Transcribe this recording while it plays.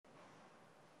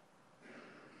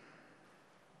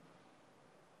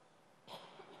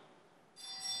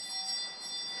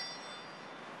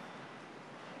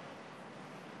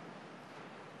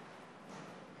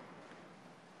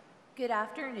Good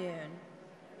afternoon,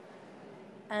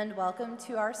 and welcome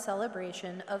to our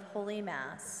celebration of Holy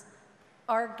Mass.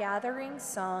 Our gathering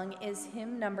song is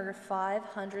hymn number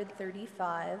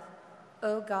 535,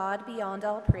 O God Beyond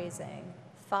All Praising,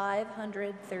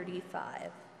 535.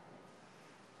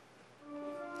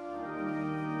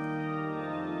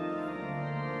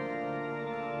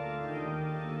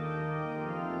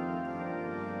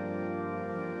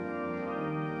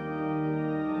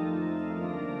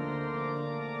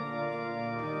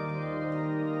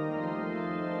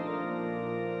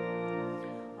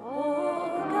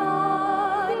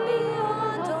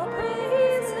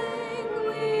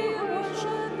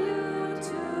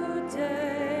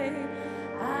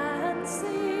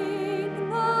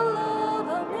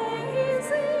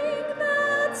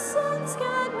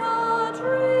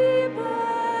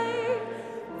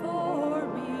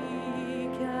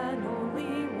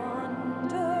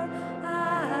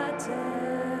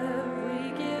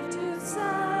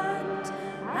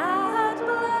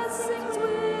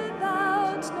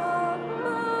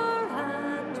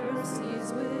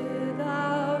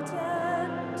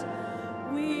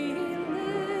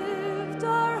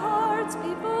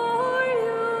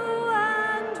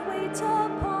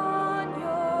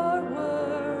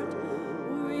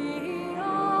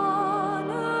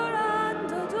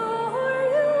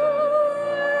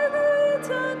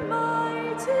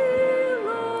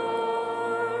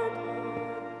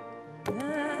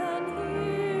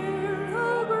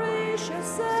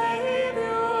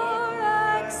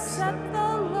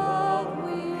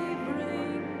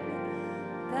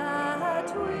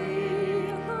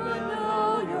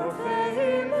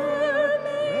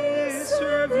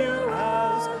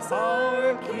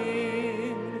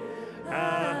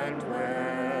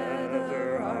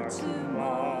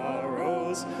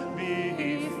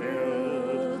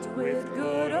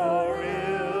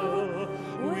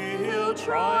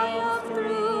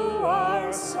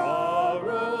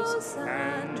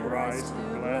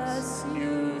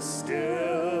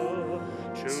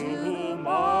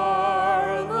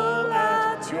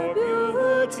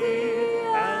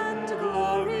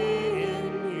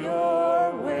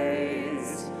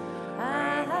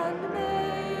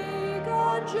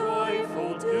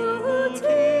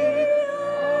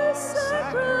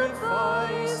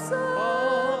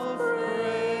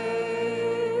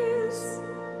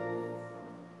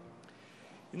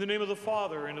 In the name of the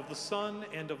Father, and of the Son,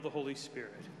 and of the Holy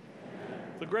Spirit. Amen.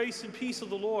 The grace and peace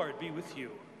of the Lord be with you.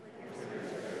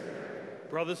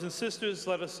 Brothers and sisters,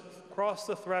 let us cross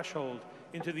the threshold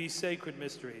into these sacred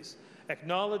mysteries,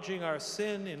 acknowledging our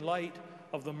sin in light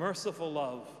of the merciful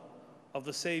love of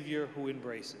the Savior who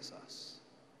embraces us.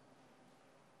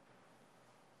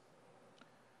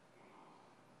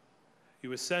 You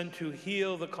were sent to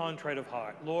heal the contrite of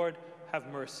heart. Lord, have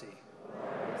mercy.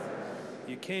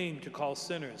 You came to call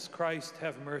sinners. Christ,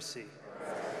 have mercy.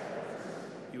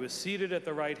 You were seated at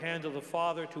the right hand of the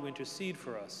Father to intercede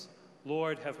for us.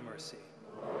 Lord, have mercy.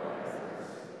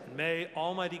 And may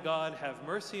Almighty God have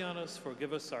mercy on us,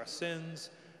 forgive us our sins,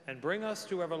 and bring us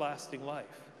to everlasting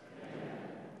life. Amen.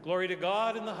 Glory to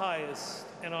God in the highest,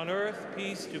 and on earth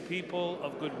peace to people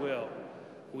of good will.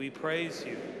 We praise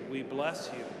you, we bless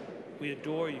you, we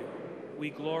adore you, we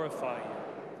glorify you.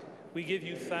 We give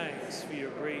you thanks for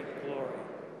your great glory.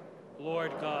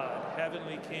 Lord God,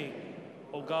 heavenly King,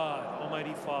 O God,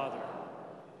 Almighty Father,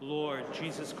 Lord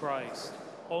Jesus Christ,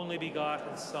 only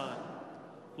begotten Son,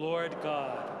 Lord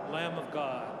God, Lamb of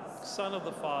God, Son of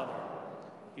the Father,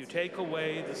 you take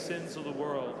away the sins of the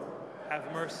world,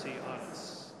 have mercy on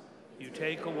us. You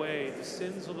take away the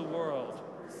sins of the world,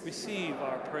 receive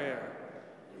our prayer.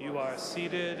 You are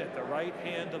seated at the right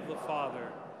hand of the Father,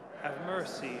 have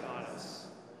mercy on us.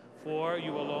 For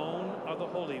you alone are the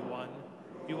Holy One,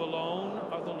 you alone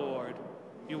are the Lord,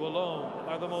 you alone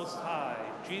are the Most High,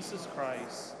 Jesus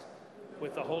Christ,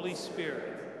 with the Holy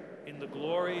Spirit, in the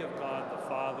glory of God the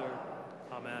Father.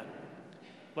 Amen.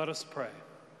 Let us pray.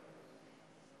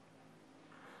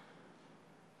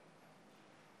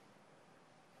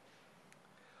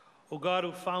 O God,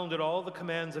 who founded all the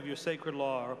commands of your sacred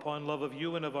law upon love of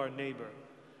you and of our neighbor,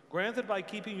 grant that by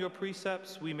keeping your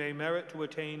precepts we may merit to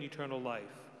attain eternal life.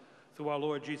 Through our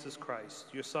Lord Jesus Christ,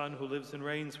 your Son, who lives and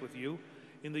reigns with you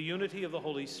in the unity of the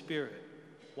Holy Spirit,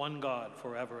 one God,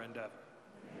 forever and ever.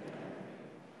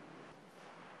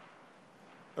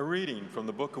 A reading from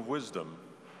the Book of Wisdom.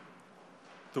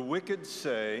 The wicked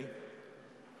say,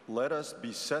 "Let us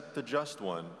beset the just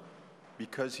one,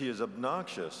 because he is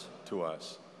obnoxious to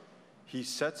us. He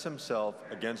sets himself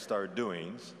against our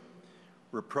doings,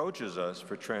 reproaches us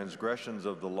for transgressions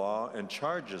of the law, and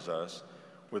charges us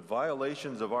with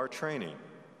violations of our training.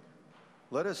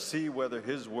 Let us see whether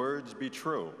his words be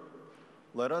true.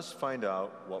 Let us find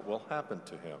out what will happen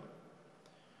to him.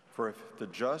 For if the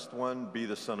just one be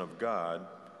the Son of God,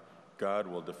 God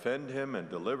will defend him and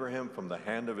deliver him from the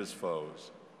hand of his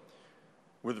foes.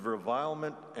 With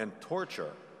revilement and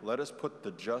torture, let us put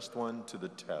the just one to the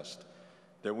test,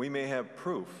 that we may have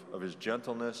proof of his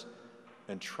gentleness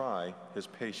and try his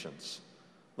patience.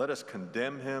 Let us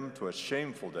condemn him to a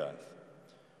shameful death,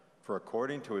 for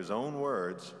according to his own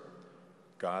words,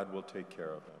 God will take care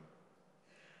of him.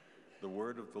 The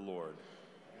word of the Lord.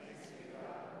 Thanks be to God.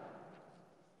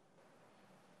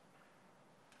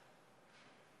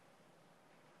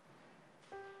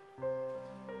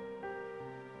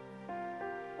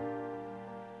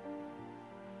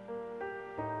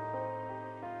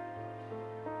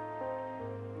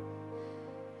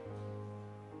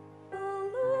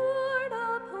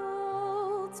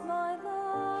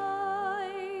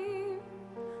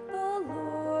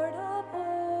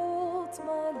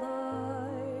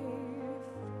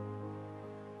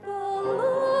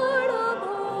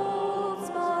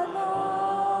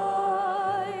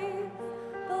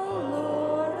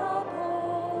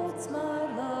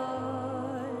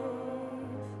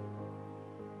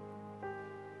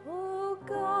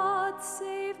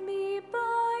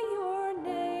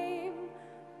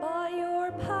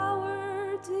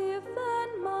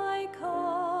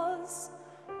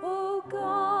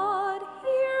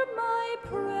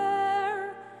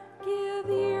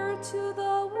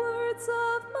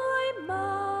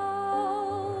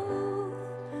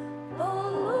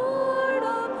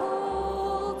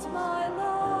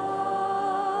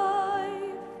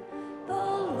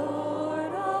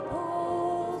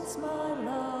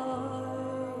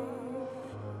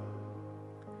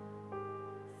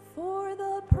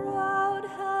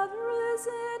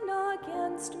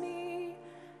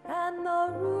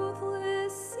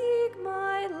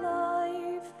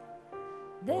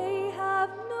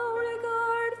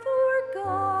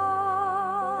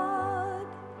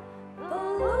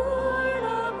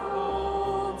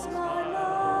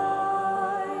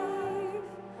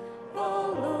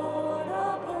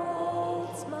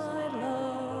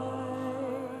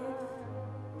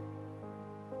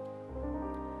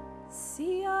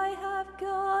 See, I have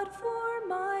God for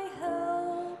my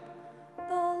help.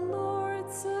 The Lord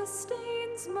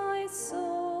sustains my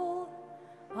soul.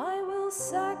 I will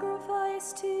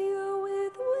sacrifice to you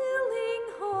with willing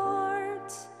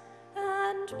heart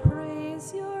and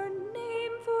praise your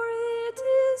name, for it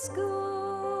is good.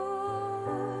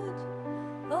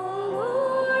 The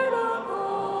Lord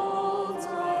upholds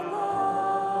my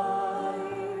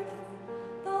life.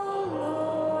 The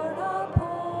Lord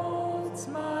upholds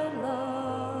my life.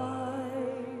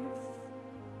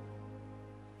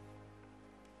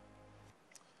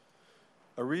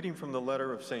 A reading from the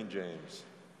letter of St. James.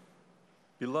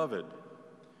 Beloved,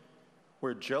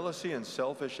 where jealousy and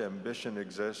selfish ambition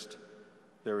exist,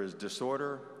 there is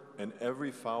disorder and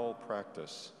every foul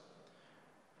practice.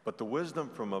 But the wisdom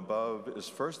from above is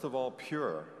first of all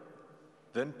pure,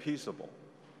 then peaceable,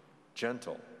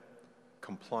 gentle,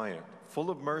 compliant, full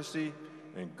of mercy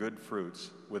and good fruits,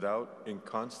 without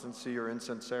inconstancy or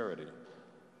insincerity.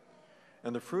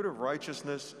 And the fruit of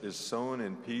righteousness is sown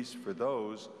in peace for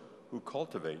those who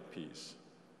cultivate peace.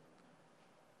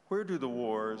 Where do the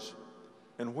wars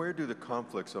and where do the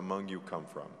conflicts among you come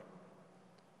from?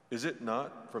 Is it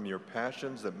not from your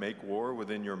passions that make war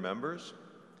within your members?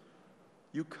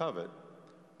 You covet,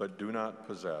 but do not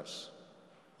possess.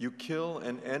 You kill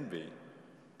and envy,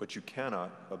 but you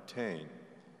cannot obtain.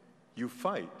 You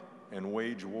fight and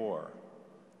wage war.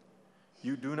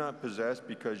 You do not possess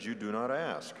because you do not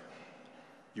ask.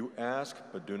 You ask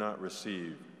but do not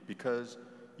receive, because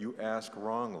you ask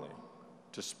wrongly,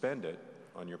 to spend it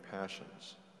on your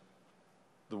passions.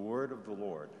 The word of the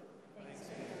Lord. Thanks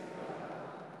be to God.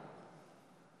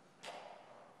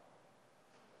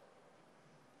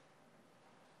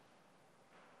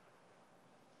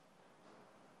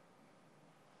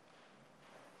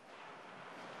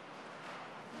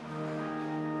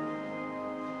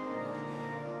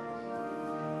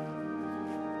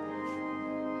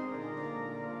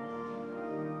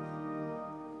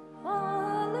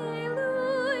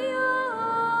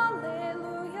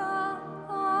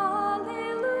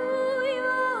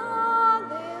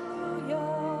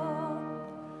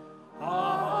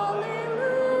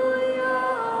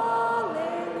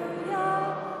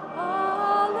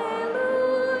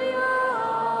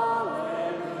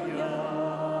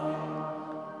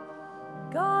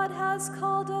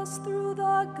 Called us through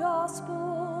the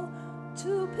gospel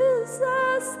to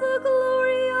possess the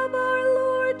glory of our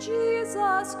Lord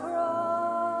Jesus Christ.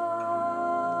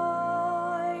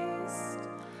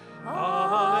 Amen.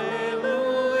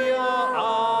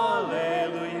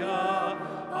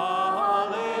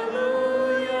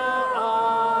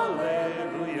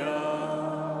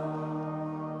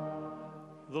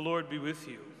 with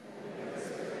you.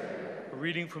 A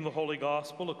reading from the Holy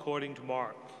Gospel according to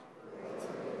Mark.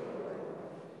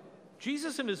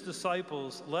 Jesus and his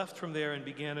disciples left from there and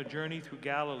began a journey through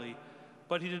Galilee,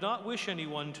 but he did not wish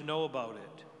anyone to know about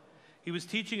it. He was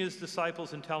teaching his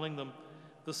disciples and telling them,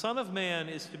 "The Son of Man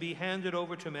is to be handed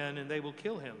over to men, and they will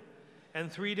kill him. And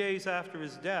 3 days after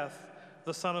his death,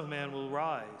 the Son of Man will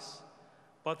rise."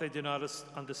 But they did not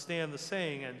understand the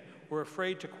saying and were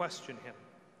afraid to question him.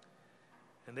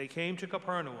 And they came to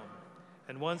Capernaum,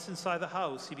 and once inside the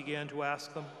house, he began to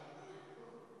ask them,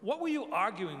 "What were you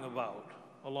arguing about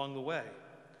along the way?"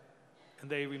 And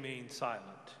they remained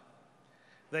silent.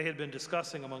 They had been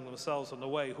discussing among themselves on the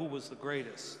way who was the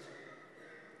greatest.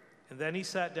 And then he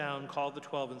sat down, called the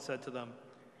 12, and said to them,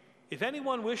 "If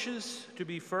anyone wishes to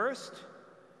be first,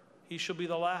 he shall be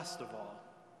the last of all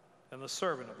and the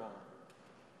servant of all."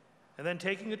 And then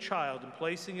taking a child and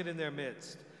placing it in their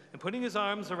midst, and putting his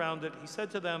arms around it, he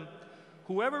said to them,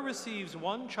 "Whoever receives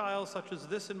one child such as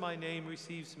this in my name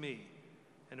receives me,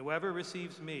 and whoever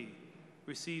receives me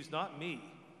receives not me,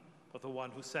 but the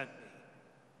one who sent me."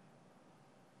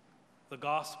 The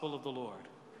Gospel of the Lord.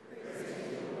 Praise to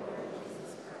you, Lord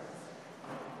Jesus Christ.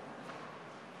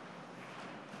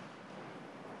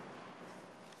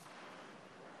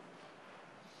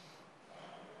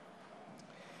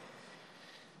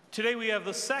 Today we have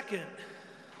the second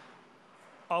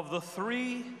of the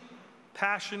 3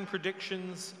 passion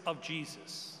predictions of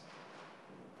Jesus.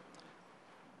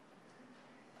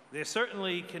 There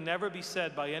certainly can never be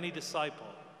said by any disciple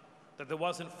that there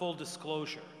wasn't full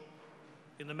disclosure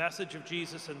in the message of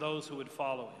Jesus and those who would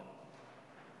follow him.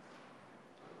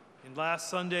 In last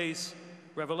Sunday's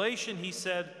revelation, he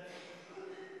said,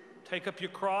 "Take up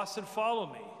your cross and follow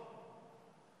me."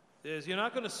 You're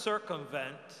not going to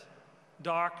circumvent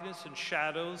darkness and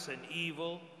shadows and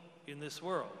evil in this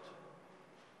world.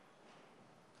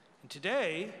 And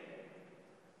today,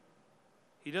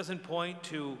 he doesn't point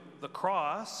to the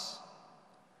cross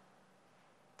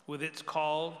with its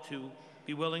call to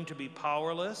be willing to be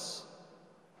powerless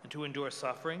and to endure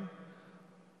suffering,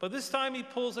 but this time he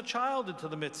pulls a child into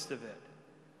the midst of it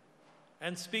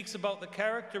and speaks about the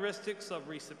characteristics of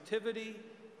receptivity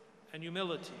and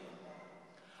humility.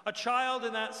 A child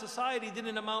in that society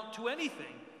didn't amount to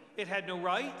anything. It had no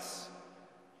rights.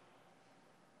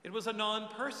 It was a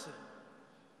non-person.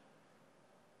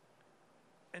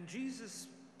 And Jesus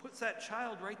puts that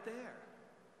child right there.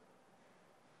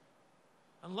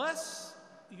 Unless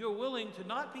you're willing to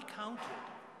not be counted,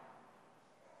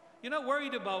 you're not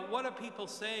worried about what are people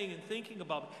saying and thinking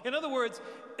about. In other words,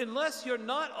 unless you're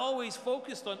not always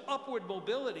focused on upward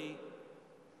mobility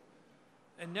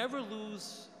and never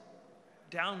lose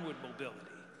downward mobility,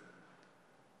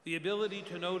 the ability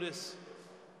to notice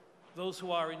those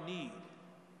who are in need,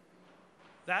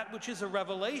 that which is a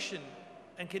revelation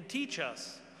and can teach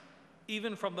us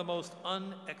even from the most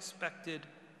unexpected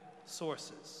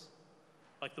sources,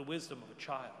 like the wisdom of a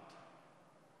child.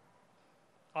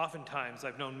 Oftentimes,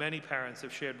 I've known many parents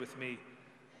have shared with me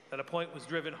that a point was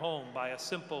driven home by a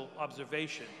simple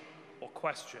observation or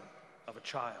question of a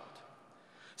child.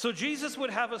 So Jesus would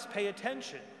have us pay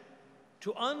attention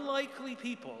to unlikely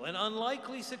people and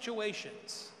unlikely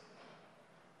situations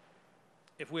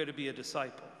if we're to be a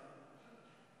disciple.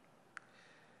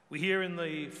 We hear in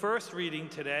the first reading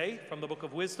today from the Book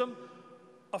of Wisdom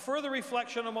a further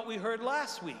reflection on what we heard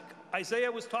last week.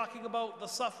 Isaiah was talking about the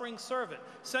suffering servant,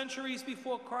 centuries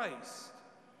before Christ.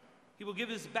 He will give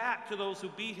his back to those who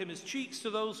beat him, his cheeks to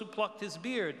those who plucked his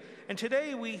beard. And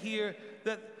today we hear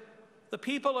that the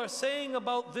people are saying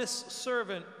about this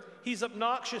servant, he's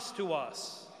obnoxious to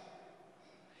us.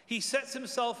 He sets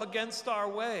himself against our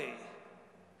way.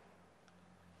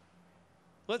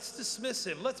 Let's dismiss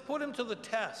him. Let's put him to the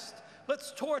test.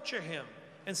 Let's torture him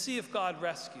and see if God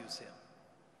rescues him.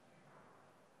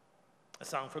 That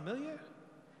sound familiar?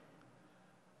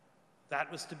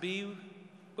 That was to be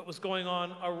what was going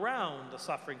on around the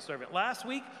suffering servant. Last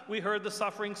week, we heard the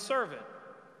suffering servant.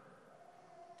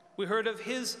 We heard of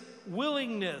his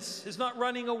willingness, his not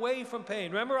running away from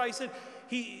pain. Remember I said,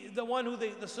 the one who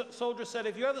the soldier said,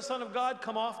 "If you're the Son of God,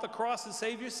 come off the cross and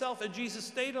save yourself." And Jesus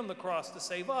stayed on the cross to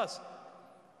save us.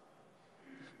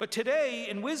 But today,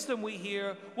 in wisdom, we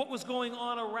hear what was going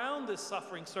on around this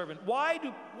suffering servant. Why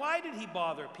did he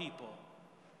bother people?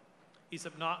 He's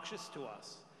obnoxious to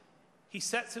us. He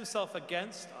sets himself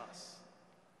against us.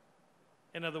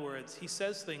 In other words, he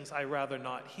says things I rather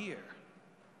not hear.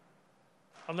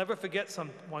 I'll never forget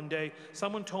one day,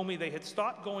 someone told me they had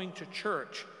stopped going to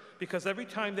church because every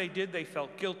time they did, they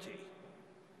felt guilty.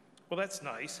 Well, that's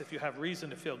nice. If you have reason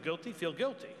to feel guilty, feel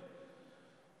guilty.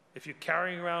 If you're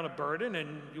carrying around a burden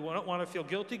and you don't want to feel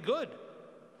guilty, good.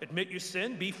 Admit your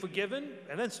sin, be forgiven,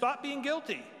 and then stop being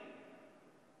guilty.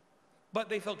 But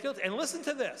they felt guilty. And listen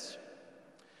to this.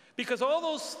 Because all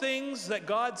those things that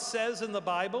God says in the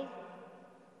Bible,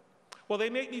 well, they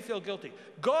make me feel guilty.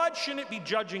 God shouldn't be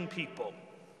judging people.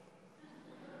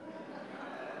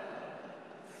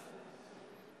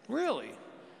 Really?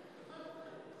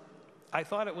 I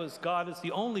thought it was God is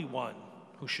the only one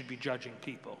who should be judging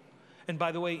people. And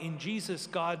by the way, in Jesus,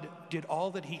 God did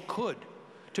all that he could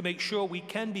to make sure we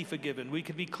can be forgiven. We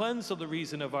can be cleansed of the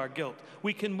reason of our guilt.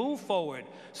 We can move forward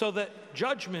so that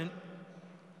judgment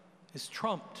is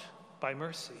trumped by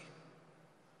mercy.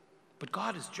 But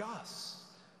God is just.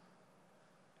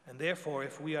 And therefore,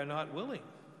 if we are not willing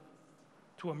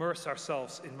to immerse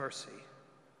ourselves in mercy,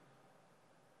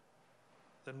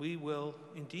 then we will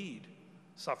indeed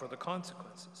suffer the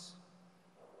consequences.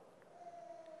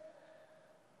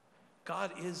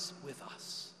 God is with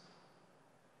us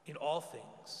in all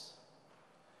things.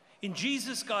 In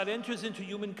Jesus, God enters into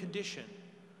human condition,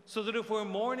 so that if we're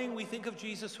mourning, we think of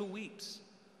Jesus who weeps.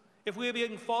 If we are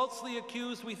being falsely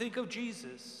accused, we think of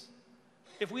Jesus.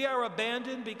 If we are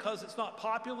abandoned because it's not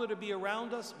popular to be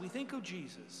around us, we think of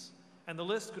Jesus. And the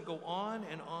list could go on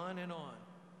and on and on.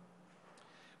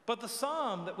 But the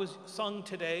psalm that was sung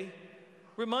today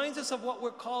reminds us of what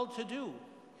we're called to do.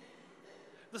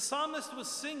 The psalmist was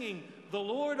singing, "The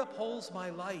Lord upholds my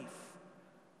life.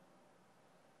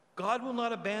 God will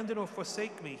not abandon or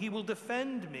forsake me. He will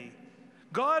defend me.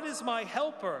 God is my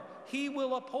helper. He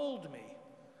will uphold me."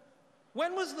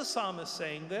 When was the psalmist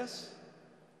saying this?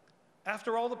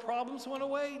 After all the problems went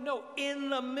away? No, in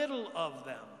the middle of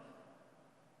them.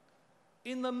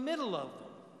 In the middle of them.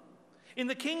 In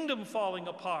the kingdom falling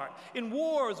apart, in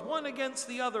wars one against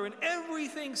the other, and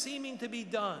everything seeming to be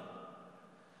done.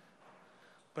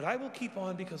 But I will keep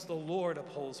on because the Lord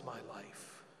upholds my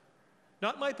life.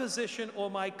 Not my position or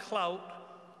my clout,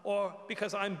 or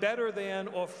because I'm better than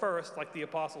or first, like the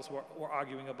apostles were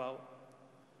arguing about.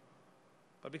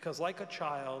 But because like a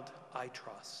child, I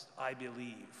trust, I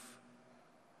believe.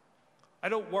 I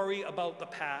don't worry about the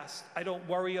past. I don't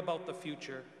worry about the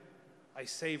future. I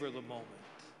savor the moment.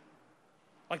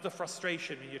 Like the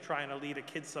frustration when you're trying to lead a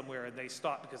kid somewhere and they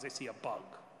stop because they see a bug.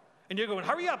 And you're going,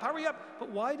 hurry up, hurry up. But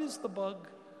why does the bug?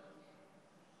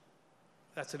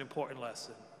 That's an important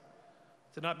lesson.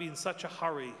 To not be in such a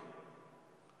hurry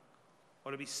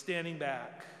or to be standing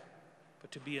back,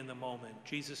 but to be in the moment.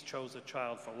 Jesus chose a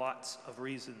child for lots of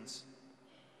reasons.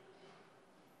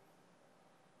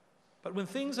 But when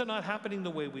things are not happening the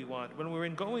way we want, when we're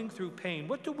going through pain,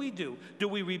 what do? Do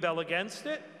we rebel against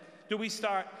it? Do we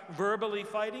start verbally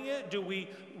fighting it? Do we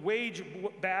wage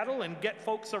battle and get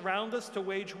folks around us to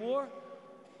wage war?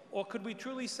 Or could we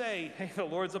truly say, hey, the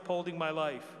Lord's upholding my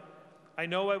life. I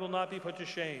know I will not be put to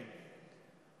shame.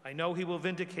 I know he will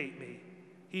vindicate me.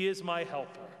 He is my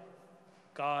helper.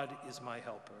 God is my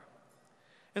helper.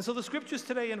 And so the scriptures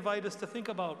today invite us to think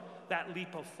about that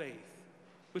leap of faith,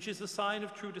 which is the sign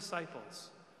of true disciples.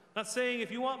 Not saying,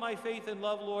 if you want my faith and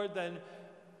love, Lord, then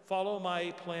follow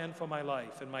my plan for my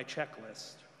life and my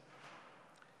checklist.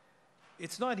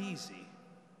 It's not easy.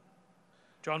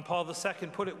 John Paul II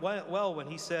put it well when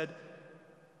he said,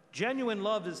 genuine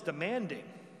love is demanding,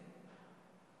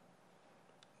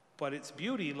 but its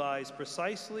beauty lies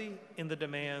precisely in the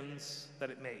demands that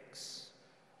it makes.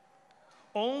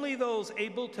 Only those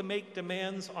able to make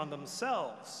demands on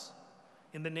themselves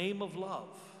in the name of love,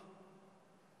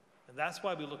 and that's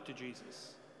why we look to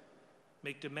Jesus,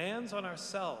 make demands on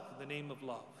ourselves in the name of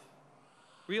love.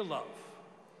 Real love.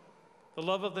 The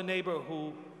love of the neighbor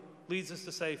who leads us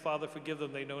to say, Father, forgive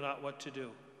them, they know not what to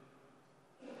do,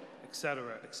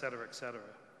 etc., etc., etc.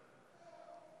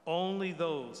 Only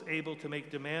those able to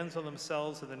make demands on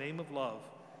themselves in the name of love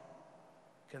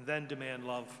can then demand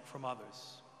love from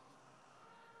others.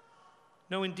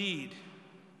 No, indeed,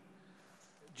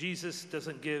 Jesus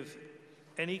doesn't give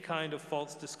any kind of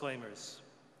false disclaimers.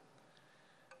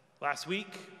 Last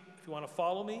week, if you want to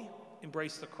follow me,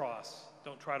 embrace the cross.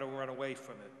 Don't try to run away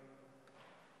from it.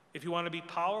 If you want to be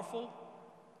powerful,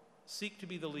 seek to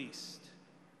be the least.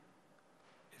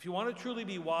 If you want to truly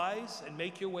be wise and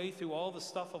make your way through all the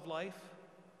stuff of life,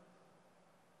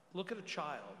 look at a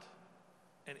child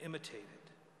and imitate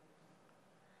it.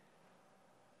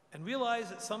 And realize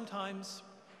that sometimes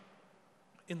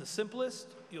in the simplest,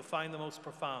 you'll find the most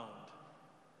profound.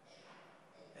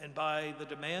 And by the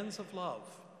demands of love,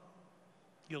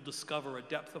 you'll discover a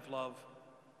depth of love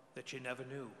that you never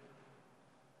knew.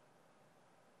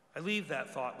 I leave that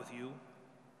thought with you.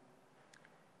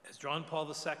 As John Paul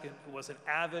II, who was an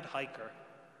avid hiker,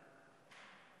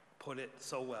 put it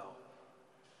so well.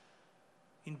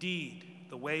 Indeed,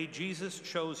 the way Jesus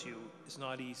shows you is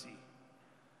not easy.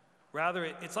 Rather,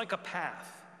 it's like a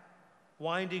path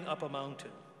winding up a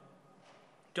mountain.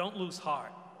 Don't lose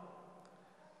heart.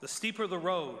 The steeper the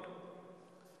road,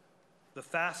 the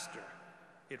faster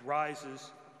it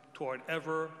rises toward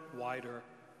ever wider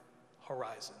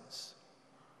horizons.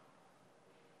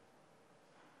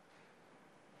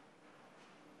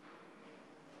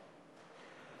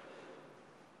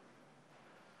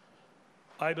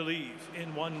 I believe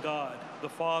in one God, the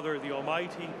Father, the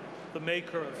Almighty, the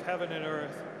maker of heaven and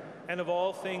earth, and of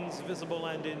all things visible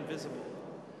and invisible.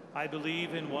 I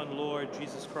believe in one Lord,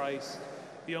 Jesus Christ,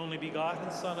 the only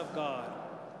begotten Son of God,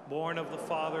 born of the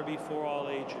Father before all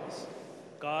ages,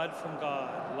 God from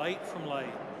God, light from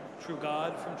light, true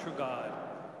God from true God,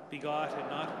 begotten,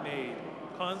 not made,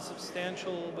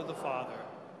 consubstantial with the Father.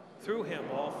 Through him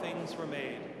all things were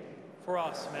made. For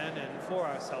us men and for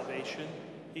our salvation,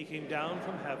 he came down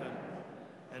from heaven,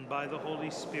 and by the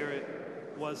Holy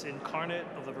Spirit was incarnate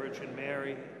of the Virgin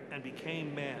Mary and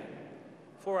became man.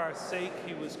 For our sake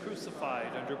he was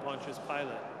crucified under Pontius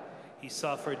Pilate. He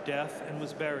suffered death and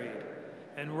was buried,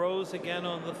 and rose again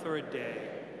on the third day,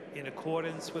 in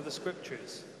accordance with the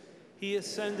Scriptures. He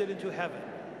ascended into heaven,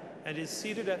 and is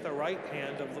seated at the right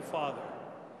hand of the Father.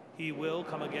 He will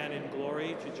come again in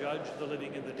glory to judge the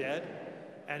living and the dead,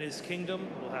 and his kingdom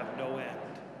will have no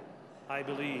end. I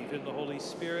believe in the Holy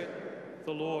Spirit,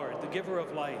 the Lord, the giver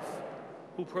of life,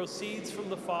 who proceeds from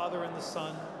the Father and the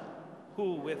Son,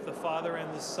 who with the Father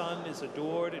and the Son is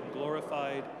adored and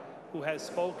glorified, who has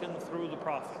spoken through the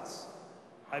prophets.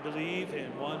 I believe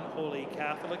in one holy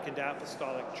Catholic and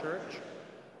Apostolic Church.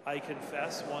 I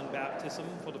confess one baptism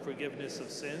for the forgiveness of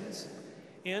sins,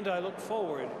 and I look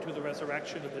forward to the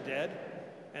resurrection of the dead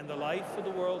and the life of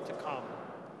the world to come.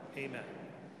 Amen.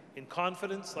 In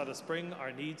confidence, let us bring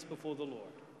our needs before the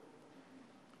Lord.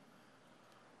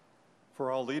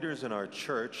 For all leaders in our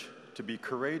church to be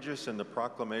courageous in the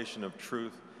proclamation of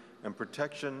truth and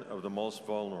protection of the most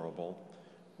vulnerable,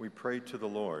 we pray to the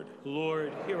Lord.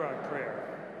 Lord, hear our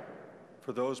prayer.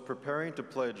 For those preparing to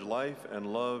pledge life and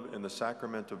love in the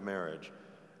sacrament of marriage,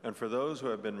 and for those who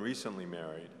have been recently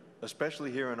married,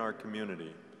 especially here in our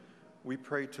community, we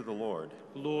pray to the Lord.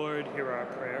 Lord, hear our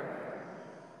prayer.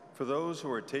 For those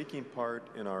who are taking part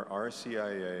in our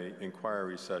RCIA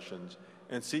inquiry sessions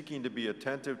and seeking to be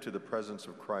attentive to the presence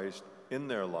of Christ in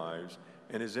their lives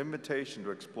and his invitation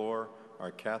to explore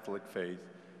our Catholic faith,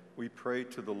 we pray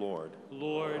to the Lord.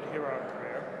 Lord, hear our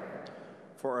prayer.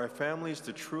 For our families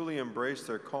to truly embrace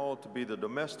their call to be the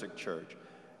domestic church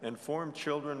and form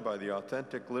children by the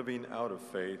authentic living out of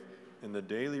faith in the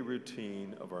daily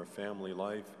routine of our family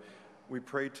life, we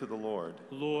pray to the Lord.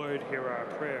 Lord, hear our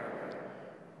prayer.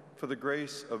 For the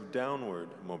grace of downward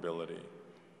mobility,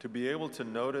 to be able to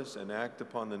notice and act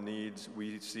upon the needs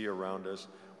we see around us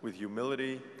with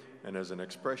humility and as an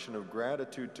expression of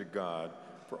gratitude to God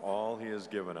for all he has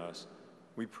given us,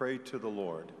 we pray to the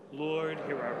Lord. Lord,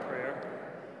 hear our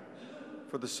prayer.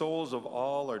 For the souls of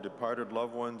all our departed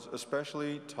loved ones,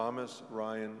 especially Thomas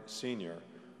Ryan Sr.,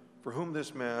 for whom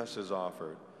this Mass is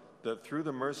offered, that through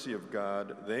the mercy of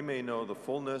God they may know the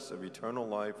fullness of eternal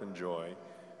life and joy,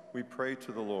 we pray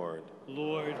to the Lord.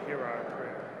 Lord, hear our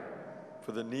prayer.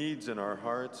 For the needs in our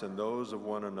hearts and those of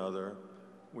one another,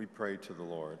 we pray to the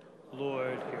Lord.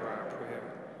 Lord, hear our prayer.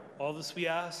 All this we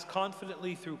ask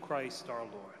confidently through Christ our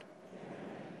Lord.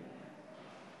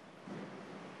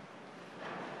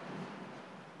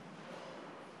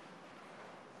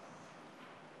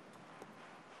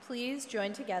 Please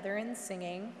join together in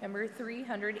singing number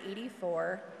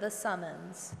 384, The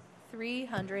Summons.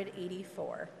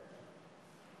 384.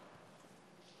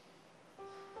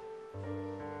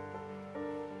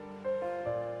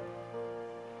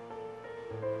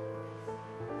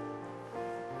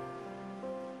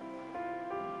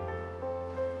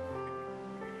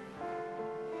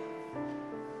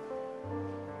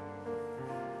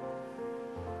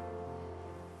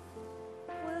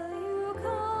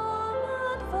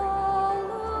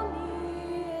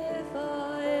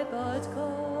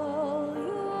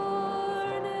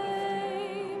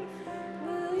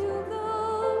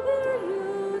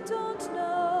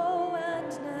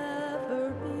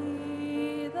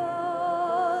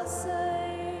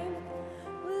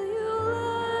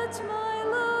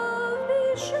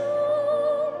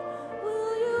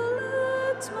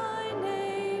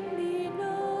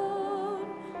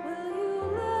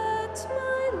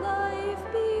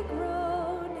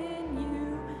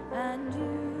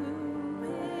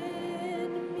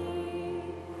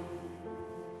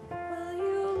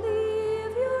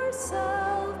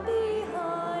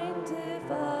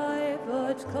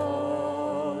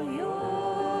 Call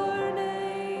your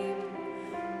name.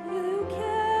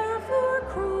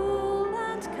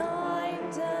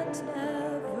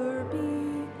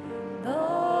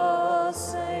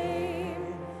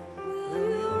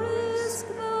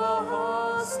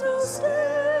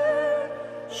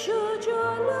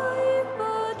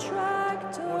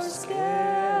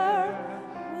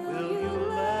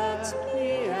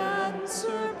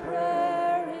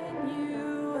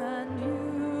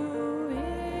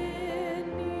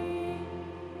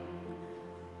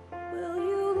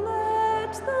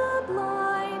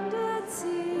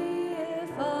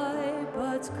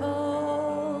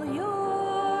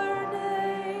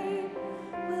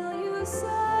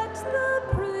 set the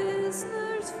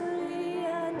prisoners free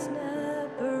and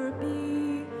never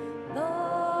be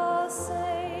the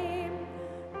same?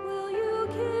 Will you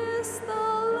kiss the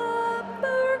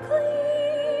leper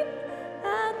clean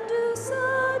and do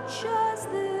such as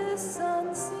this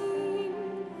unseen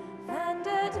and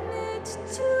admit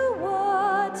to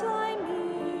what I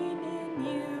mean in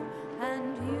you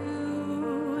and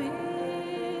you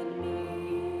in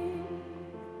me?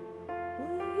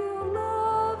 Will you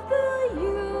love the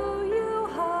you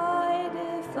hide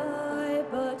if I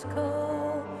but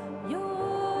call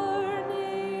your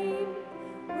name?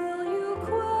 Will you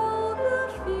quell the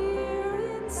fear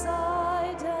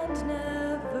inside and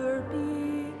never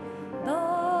be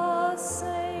the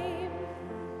same?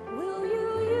 Will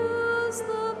you use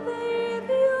the faith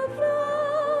you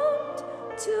found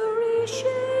to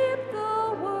reshape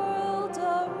the world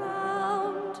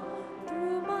around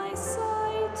through my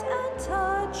sight and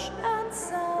touch and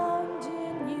sound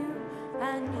in you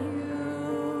and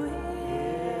you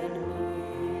in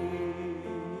me?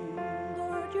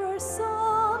 Lord, your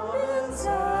summons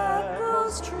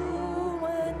echoes true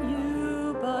when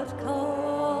you but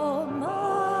call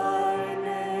my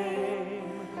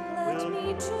name. Let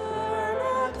me turn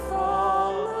and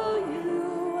follow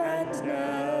you and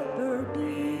never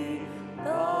be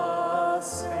the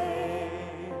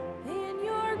same. In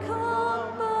your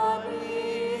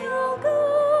company I'll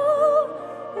go,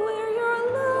 where your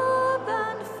love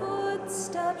and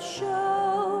footsteps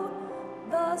show.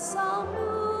 Thus I'll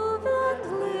move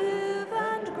and live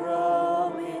and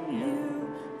grow in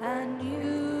you and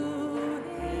you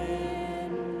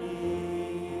in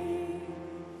me.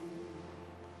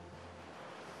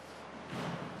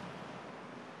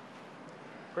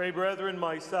 Pray, brethren,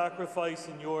 my sacrifice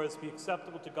and yours be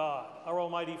acceptable to God, our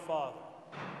Almighty Father.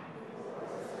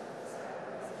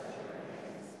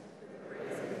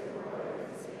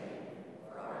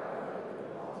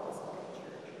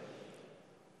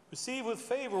 Receive with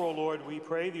favor, O Lord, we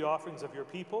pray, the offerings of your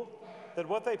people, that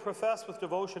what they profess with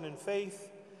devotion and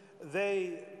faith,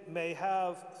 they may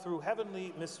have through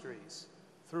heavenly mysteries,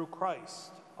 through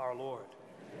Christ our Lord.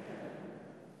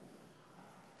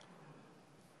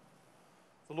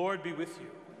 The Lord be with you.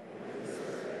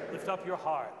 Lift up your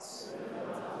hearts,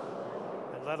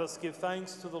 and let us give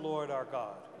thanks to the Lord our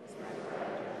God.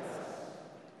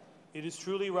 It is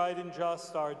truly right and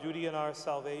just, our duty and our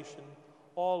salvation,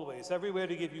 always, everywhere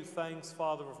to give you thanks,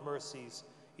 Father of mercies,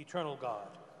 eternal God.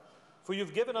 For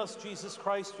you've given us Jesus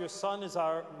Christ, your Son, as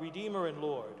our Redeemer and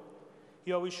Lord.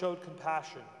 He always showed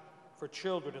compassion for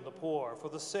children and the poor, for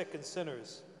the sick and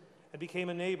sinners, and became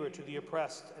a neighbor to the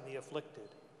oppressed and the afflicted.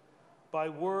 By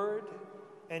word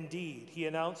and deed, he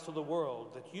announced to the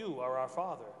world that you are our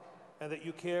Father, and that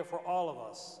you care for all of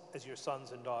us as your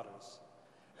sons and daughters.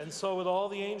 And so with all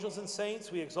the angels and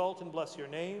saints, we exalt and bless your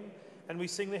name, and we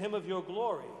sing the hymn of your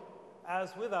glory,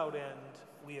 as without end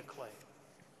we acclaim.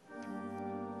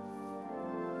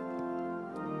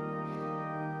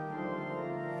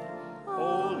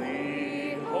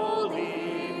 Holy,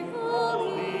 holy,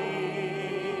 holy,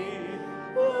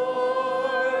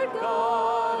 Lord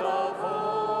God of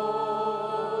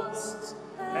hosts,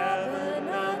 heaven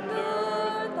and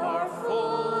earth are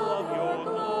full of your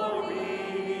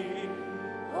glory.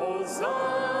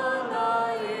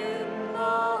 Hosanna in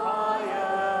the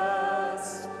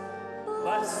highest.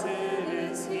 Blessed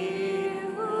is he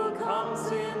who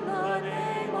comes in the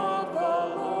name of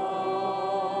the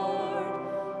Lord.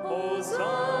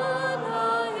 Hosanna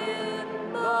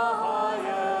in the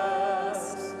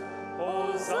highest.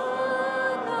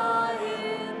 Hosanna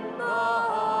in the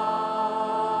highest.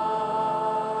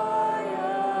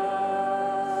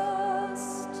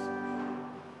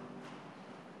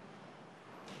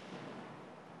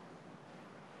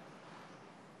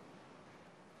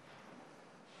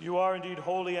 You are indeed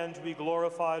holy and to be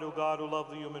glorified, O God, who love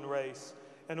the human race,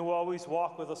 and who always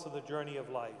walk with us on the journey of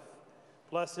life.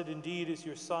 Blessed indeed is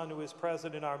your Son, who is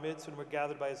present in our midst when we're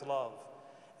gathered by his love.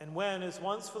 And when, as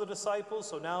once for the disciples,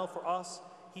 so now for us,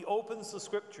 he opens the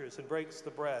scriptures and breaks the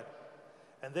bread.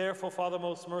 And therefore, Father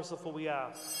most merciful, we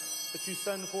ask that you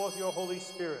send forth your Holy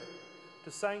Spirit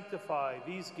to sanctify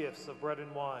these gifts of bread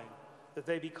and wine, that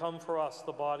they become for us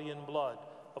the body and blood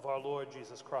of our Lord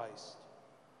Jesus Christ.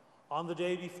 On the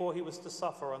day before he was to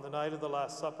suffer, on the night of the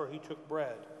Last Supper, he took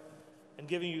bread, and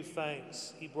giving you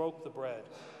thanks, he broke the bread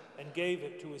and gave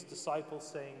it to his disciples,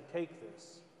 saying, "Take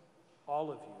this,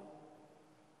 all of you,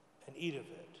 and eat of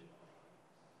it.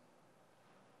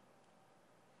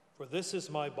 For this is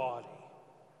my body,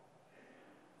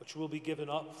 which will be given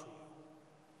up for you."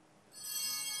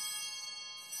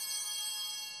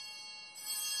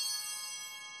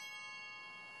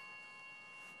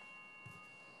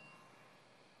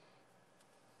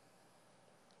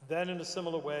 Then in a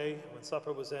similar way, when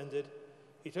supper was ended,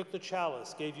 he took the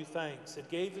chalice, gave you thanks, and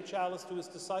gave the chalice to his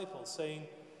disciples, saying,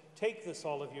 "Take this,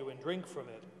 all of you, and drink from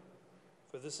it,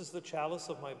 for this is the chalice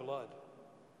of my blood,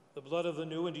 the blood of the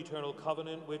new and eternal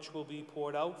covenant, which will be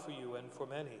poured out for you and for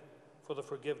many for the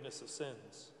forgiveness of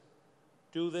sins.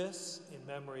 Do this in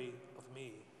memory of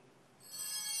me."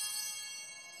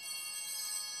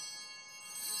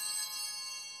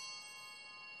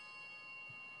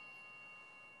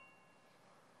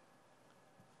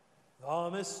 The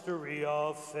mystery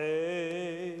of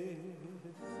faith.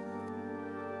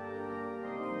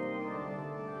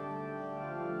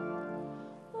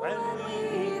 When we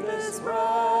eat this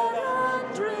bread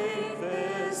and drink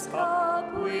this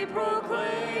cup, we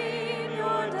proclaim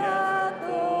your death,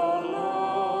 O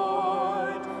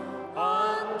Lord,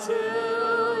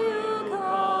 until you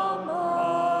come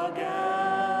again.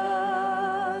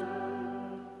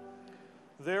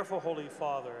 Therefore, Holy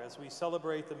Father, as we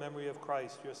celebrate the memory of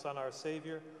Christ, your Son, our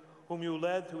Savior, whom you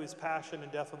led through his passion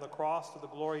and death on the cross to the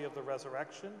glory of the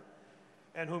resurrection,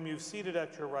 and whom you've seated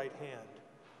at your right hand,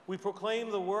 we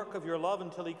proclaim the work of your love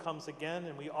until he comes again,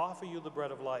 and we offer you the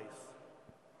bread of life,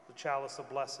 the chalice of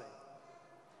blessing.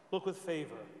 Look with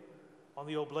favor on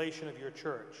the oblation of your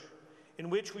church,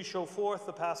 in which we show forth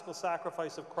the paschal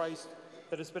sacrifice of Christ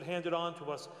that has been handed on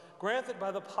to us. Grant that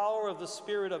by the power of the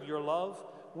Spirit of your love,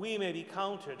 we may be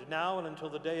counted now and until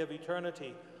the day of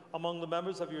eternity among the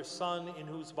members of your Son, in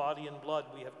whose body and blood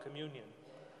we have communion.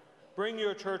 Bring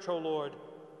your church, O Lord,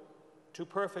 to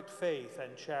perfect faith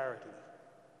and charity.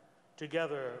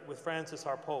 Together with Francis,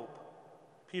 our Pope,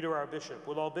 Peter, our Bishop,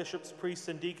 with all bishops, priests,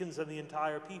 and deacons, and the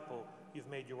entire people you've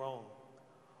made your own.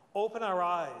 Open our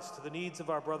eyes to the needs of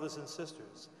our brothers and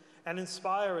sisters, and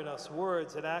inspire in us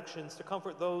words and actions to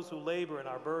comfort those who labor in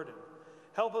our burden.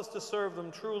 Help us to serve them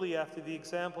truly after the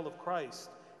example of Christ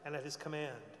and at his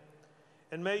command.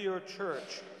 And may your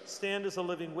church stand as a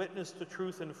living witness to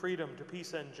truth and freedom, to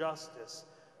peace and justice,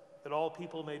 that all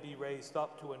people may be raised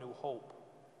up to a new hope.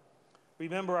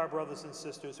 Remember our brothers and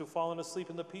sisters who've fallen asleep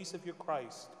in the peace of your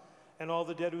Christ, and all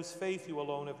the dead whose faith you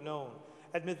alone have known.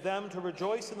 Admit them to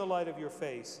rejoice in the light of your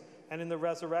face, and in the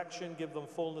resurrection give them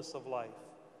fullness of life.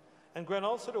 And grant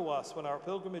also to us, when our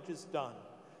pilgrimage is done,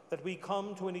 that we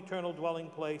come to an eternal dwelling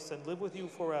place and live with you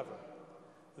forever.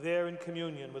 There in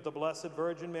communion with the Blessed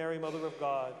Virgin Mary, Mother of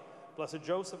God, Blessed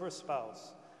Joseph, her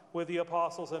spouse, with the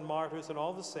apostles and martyrs and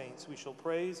all the saints, we shall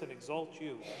praise and exalt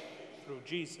you through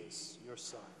Jesus, your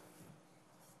Son.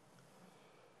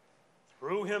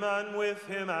 Through him and with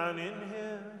him and in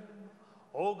him,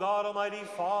 O God, Almighty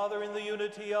Father, in the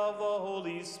unity of the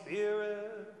Holy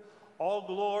Spirit, all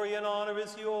glory and honor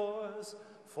is yours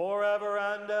forever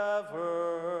and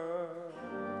ever.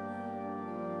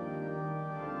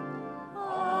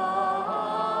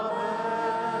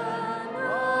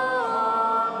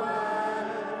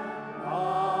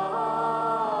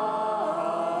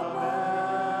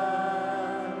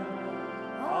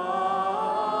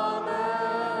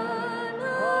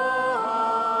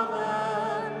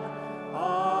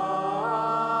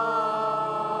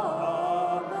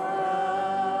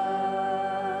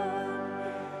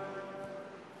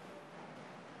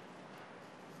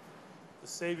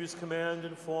 Savior's command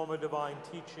and form of divine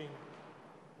teaching,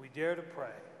 we dare to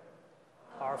pray.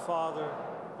 Our Father,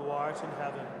 who art in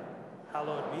heaven,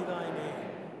 hallowed be thy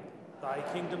name. Thy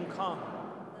kingdom come,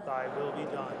 thy will be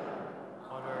done,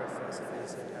 on earth as it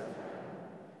is in heaven.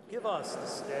 Give us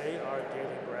this day our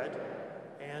daily bread,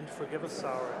 and forgive us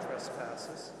our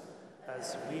trespasses,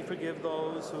 as we forgive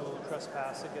those who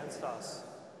trespass against us.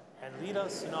 And lead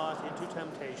us not into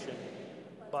temptation,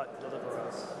 but deliver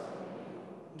us.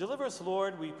 Deliver us,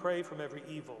 Lord, we pray, from every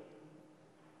evil.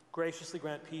 Graciously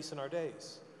grant peace in our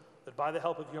days, that by the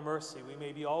help of your mercy we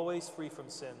may be always free from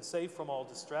sin, safe from all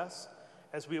distress,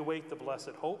 as we await the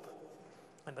blessed hope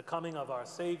and the coming of our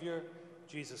Savior,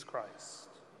 Jesus Christ.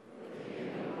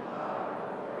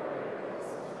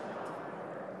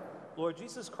 Lord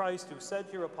Jesus Christ, who said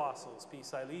to your apostles,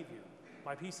 "Peace I leave you,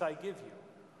 my peace I give you,"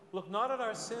 look not on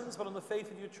our sins, but on the faith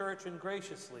of your church, and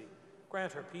graciously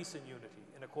grant her peace and unity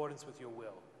in accordance with your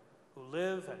will, who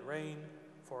live and reign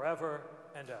forever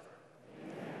and ever.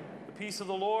 Amen. The peace of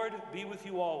the Lord be with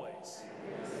you always.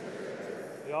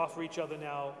 We offer each other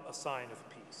now a sign of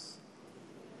peace.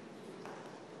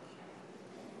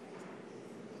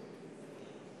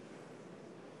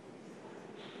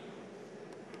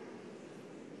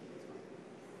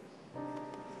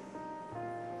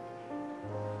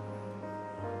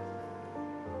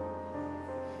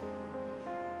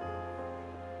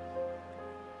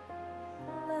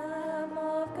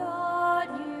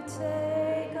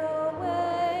 Take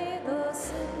away the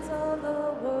sins of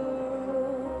the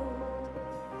world.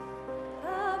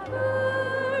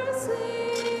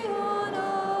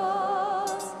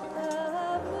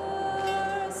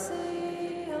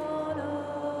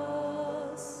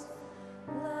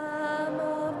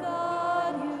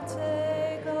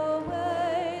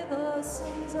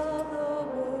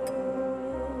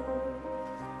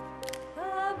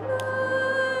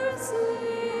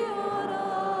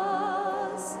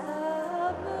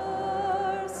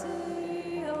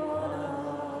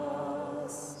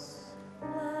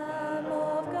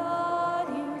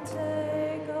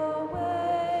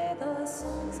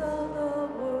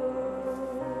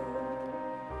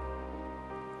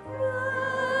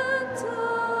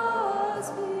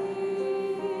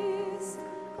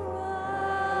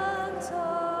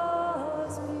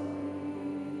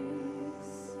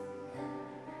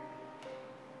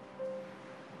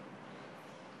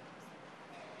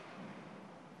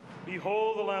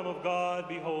 Behold the Lamb of God,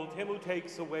 behold him who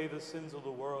takes away the sins of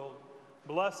the world.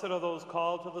 Blessed are those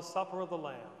called to the supper of the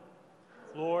Lamb.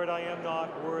 Lord, I am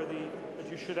not worthy that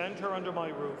you should enter under my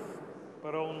roof,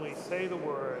 but only say the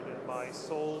word, and my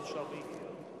soul shall be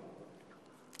healed.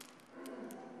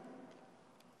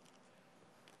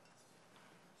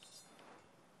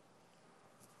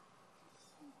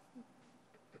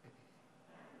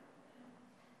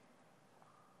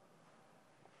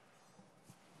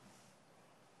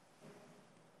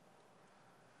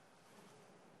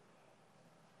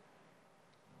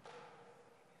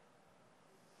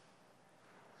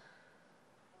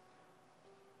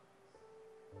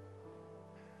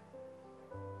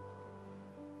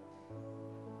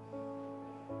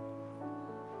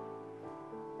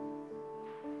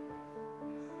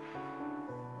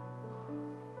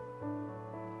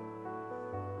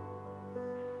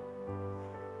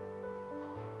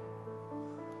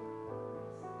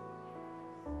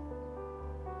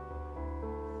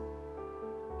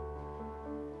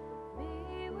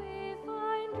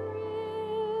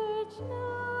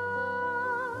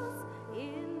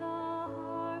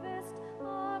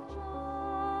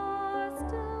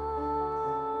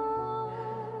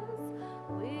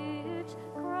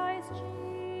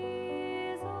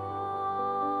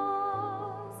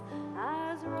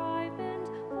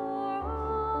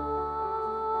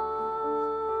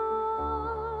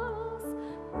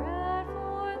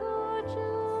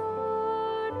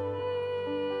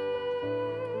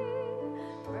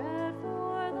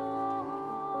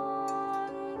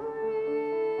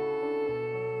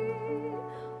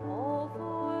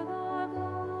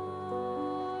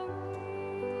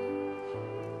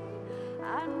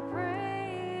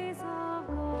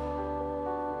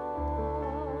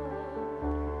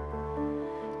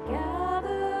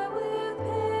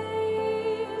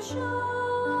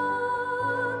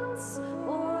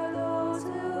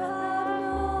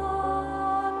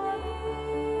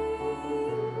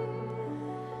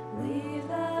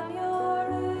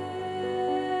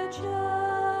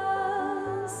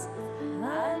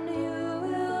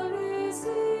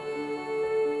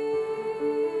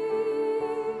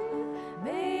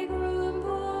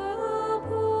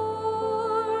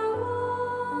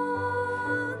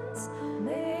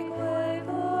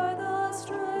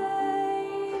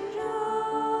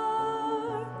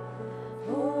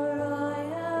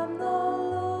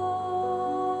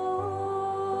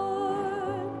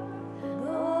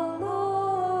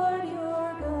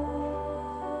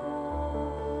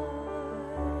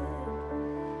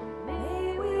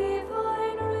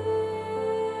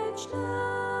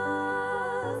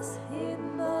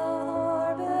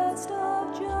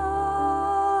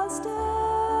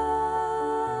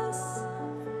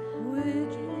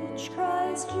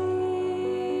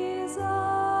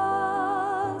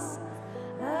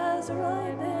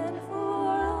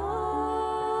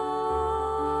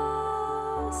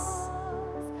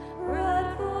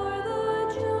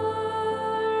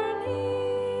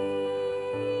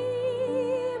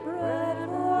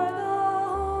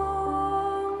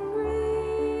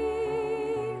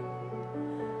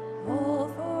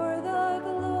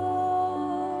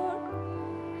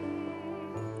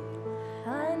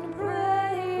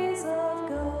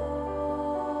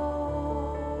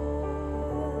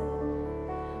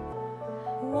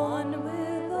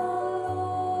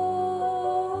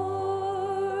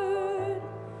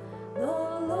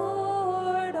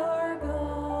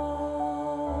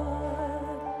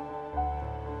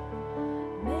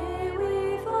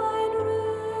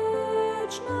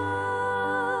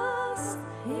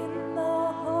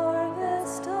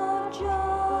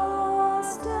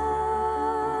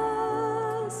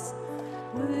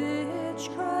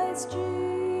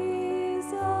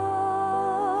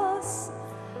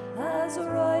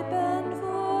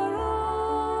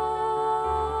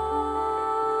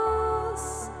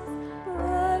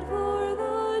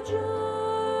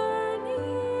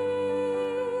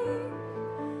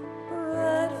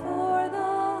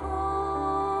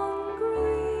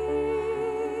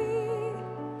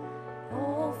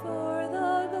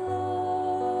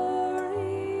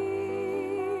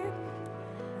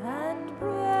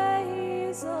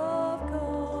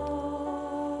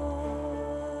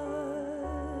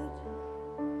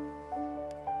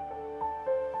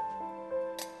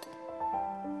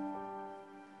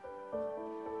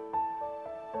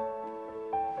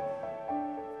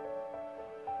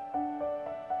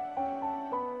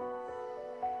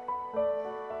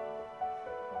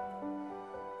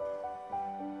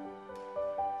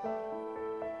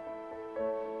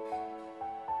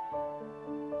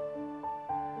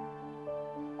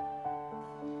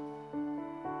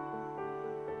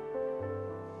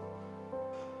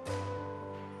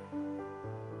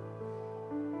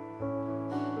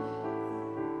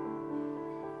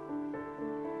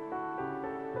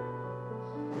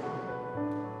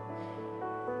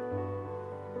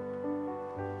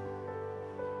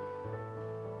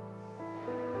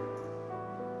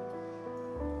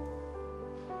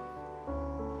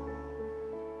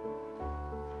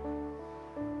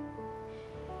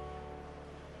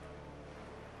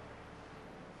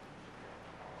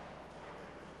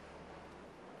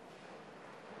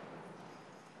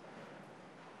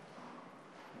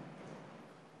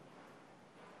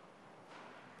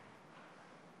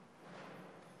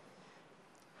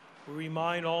 We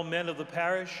remind all men of the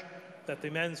parish that the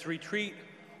men's retreat,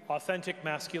 Authentic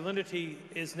Masculinity,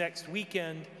 is next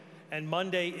weekend, and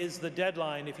Monday is the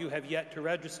deadline if you have yet to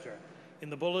register. In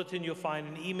the bulletin, you'll find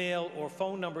an email or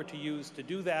phone number to use to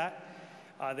do that.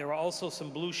 There are also some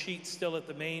blue sheets still at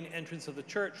the main entrance of the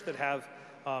church that have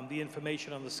the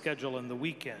information on the schedule and the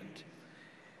weekend.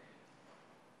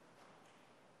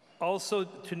 Also,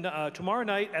 tomorrow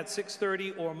night at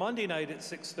 6:30 or Monday night at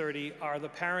 6:30 are the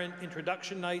parent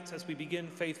introduction nights as we begin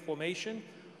faith formation.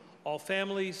 All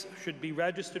families should be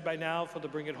registered by now for the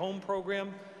Bring It Home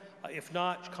program. If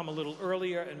not, come a little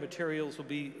earlier and materials will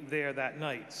be there that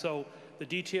night. So the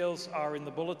details are in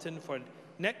the bulletin for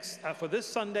this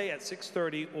Sunday at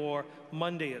 6:30 or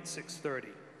Monday at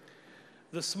 6:30.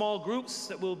 The small groups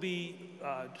that will be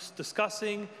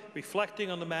discussing,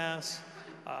 reflecting on the Mass,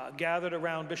 gathered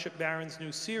around Bishop Barron's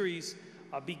new series,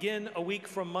 begin a week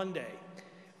from Monday.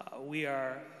 We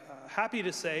are happy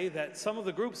to say that some of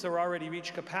the groups are already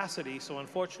reached capacity, so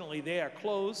unfortunately they are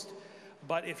closed.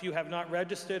 But if you have not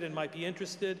registered and might be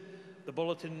interested, the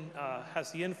bulletin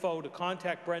has the info to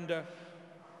contact Brenda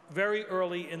very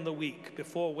early in the week,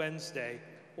 before Wednesday,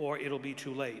 or it'll be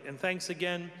too late. And thanks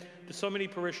again to so many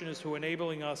parishioners who are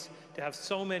enabling us to have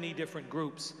so many different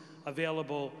groups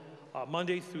available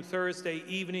Monday through Thursday,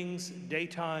 evenings,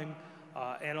 daytime,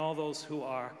 and all those who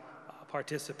are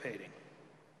participating.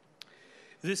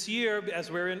 This year,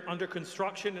 as we're under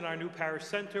construction in our new parish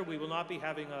center, we will not be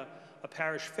having a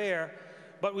parish fair,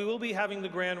 but we will be having the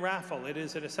grand raffle. It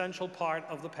is an essential part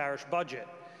of the parish budget.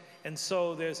 And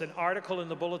so there's an article in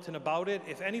the bulletin about it.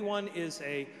 If anyone is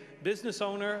a business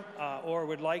owner or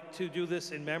would like to do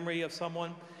this in memory of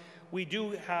someone, we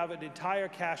do have an entire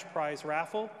cash prize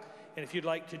raffle. And if you'd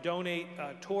like to donate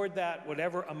toward that,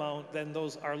 whatever amount, then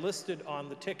those are listed on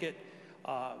the ticket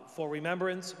for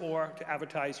remembrance or to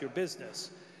advertise your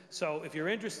business. So if you're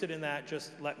interested in that,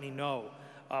 just let me know.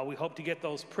 We hope to get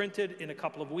those printed in a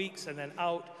couple of weeks and then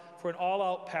out for an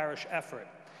all-out parish effort.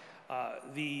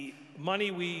 The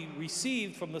money we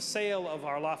received from the sale of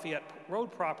our Lafayette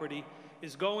Road property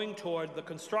is going toward the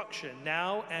construction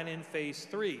now and in phase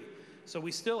 3. So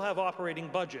we still have operating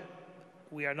budget.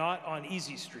 We are not on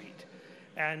Easy Street.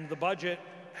 And the budget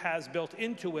has built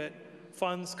into it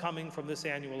funds coming from this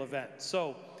annual event.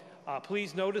 So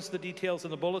please notice the details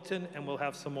in the bulletin, and we'll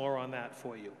have some more on that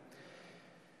for you.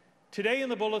 Today in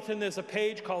the bulletin, there's a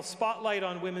page called Spotlight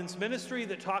on Women's Ministry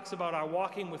that talks about our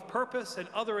Walking with Purpose and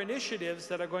other initiatives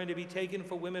that are going to be taken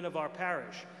for women of our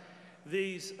parish.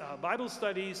 These Bible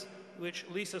studies, which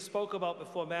Lisa spoke about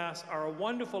before Mass, are a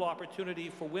wonderful opportunity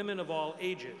for women of all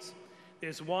ages.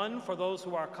 There's one for those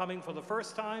who are coming for the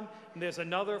first time, and there's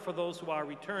another for those who are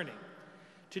returning.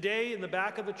 Today, in the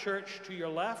back of the church to your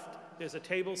left, there's a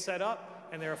table set up,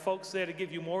 and there are folks there to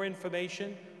give you more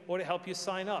information or to help you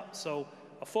sign up. So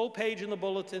a full page in the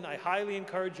bulletin. I highly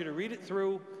encourage you to read it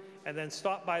through and then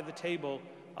stop by the table.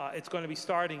 It's going to be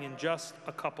starting in just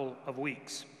a couple of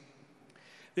weeks.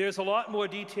 There's a lot more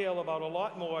detail about a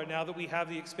lot more now that we have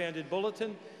the expanded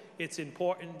bulletin. It's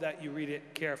important that you read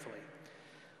it carefully.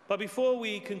 But before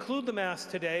we conclude the Mass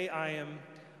today, I am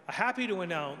happy to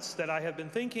announce that I have been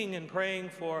thinking and praying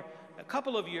for a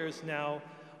couple of years now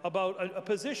about a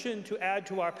position to add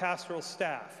to our pastoral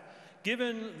staff.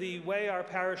 Given the way our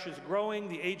parish is growing,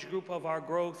 the age group of our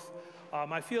growth,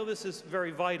 I feel this is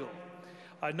very vital,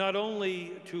 not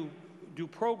only to do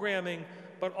programming,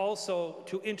 but also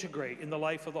to integrate in the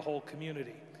life of the whole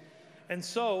community. And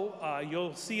so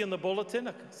you'll see in the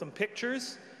bulletin some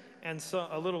pictures and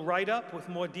a little write-up with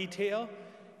more detail.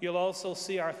 You'll also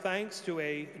see our thanks to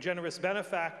a generous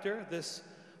benefactor. This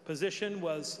position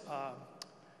was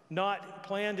not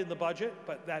planned in the budget,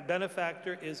 but that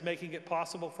benefactor is making it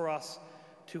possible for us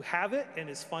to have it and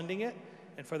is funding it.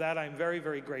 And for that, I'm very,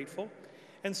 very grateful.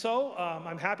 And so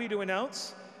I'm happy to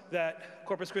announce that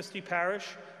Corpus Christi Parish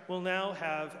will now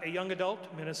have a young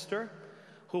adult minister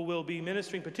who will be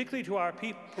ministering particularly to our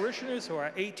parishioners who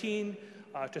are 18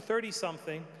 to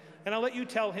 30-something. And I'll let you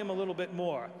tell him a little bit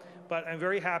more. But I'm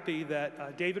very happy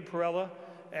that David Perella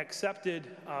accepted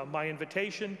my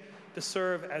invitation to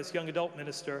serve as young adult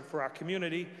minister for our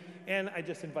community. And I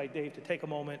just invite Dave to take a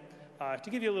moment to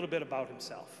give you a little bit about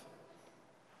himself.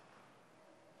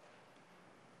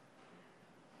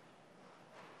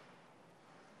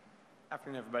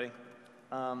 Afternoon, everybody.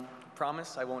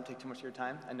 Promise I won't take too much of your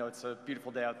time. I know it's a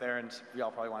beautiful day out there, and we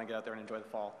all probably want to get out there and enjoy the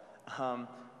fall.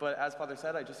 But as Father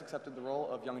said, I just accepted the role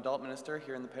of young adult minister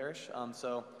here in the parish.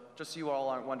 So just so you all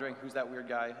aren't wondering who's that weird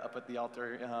guy up at the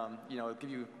altar, give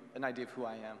you an idea of who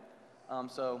I am.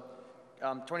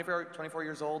 24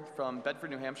 years old, from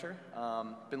Bedford, New Hampshire.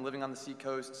 Been living on the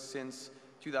seacoast since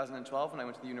 2012, when I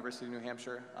went to the University of New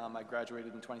Hampshire. I graduated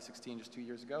in 2016, just 2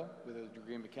 years ago, with a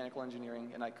degree in mechanical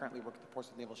engineering, and I currently work at the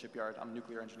Portsmouth Naval Shipyard. I'm a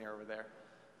nuclear engineer over there.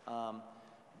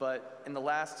 But in the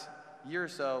last year or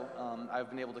so, I've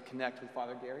been able to connect with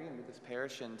Father Gary and with this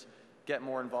parish and get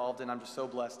more involved, and I'm just so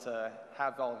blessed to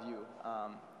have all of you.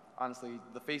 Honestly,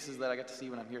 the faces that I get to see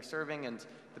when I'm here serving and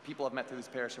the people I've met through this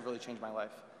parish have really changed my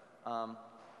life.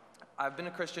 I've been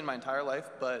a Christian my entire life,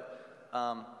 but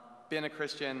being a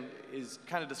Christian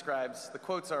kind of describes, the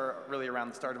quotes are really around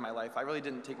the start of my life. I really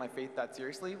didn't take my faith that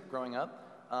seriously growing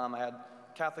up. I had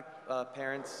Catholic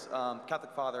parents,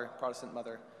 Catholic father, Protestant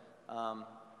mother,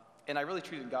 and I really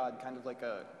treated God kind of like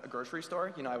a grocery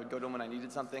store. You know, I would go to him when I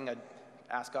needed something. I'd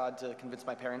ask God to convince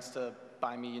my parents to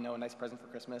buy me, you know, a nice present for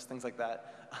Christmas, things like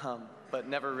that, but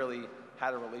never really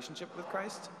had a relationship with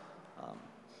Christ.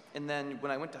 And then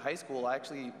when I went to high school, I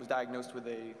actually was diagnosed with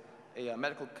a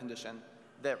medical condition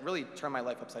that really turned my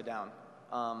life upside down.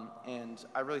 And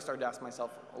I really started to ask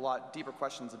myself a lot deeper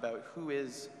questions about who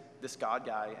is this God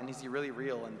guy, and is he really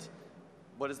real, and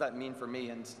what does that mean for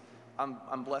me? And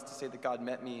I'm blessed to say that God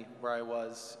met me where I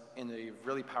was in a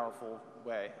really powerful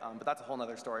way. But that's a whole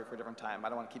other story for a different time. I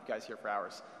don't want to keep you guys here for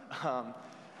hours.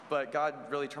 But God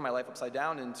really turned my life upside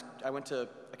down, and I went to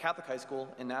a Catholic high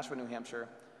school in Nashua, New Hampshire,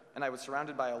 and I was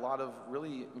surrounded by a lot of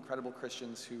really incredible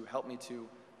Christians who helped me to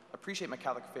appreciate my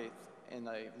Catholic faith in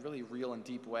a really real and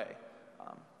deep way.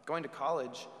 Going to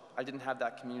college, I didn't have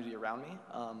that community around me,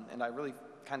 and I really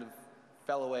kind of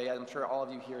fell away. I'm sure all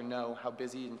of you here know how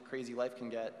busy and crazy life can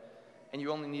get, and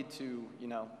you only need to, you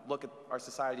know, look at our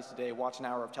society today, watch an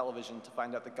hour of television to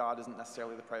find out that God isn't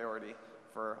necessarily the priority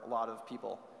for a lot of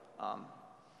people.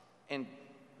 And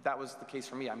that was the case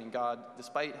for me. I mean, God,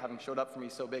 despite having showed up for me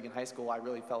so big in high school, I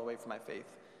really fell away from my faith.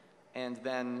 And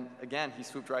then, again, he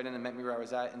swooped right in and met me where I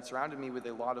was at and surrounded me with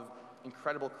a lot of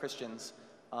incredible Christians,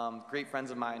 great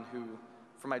friends of mine who,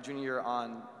 from my junior year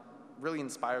on, really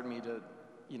inspired me to,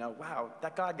 you know, wow,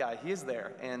 that God guy, he is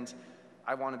there, and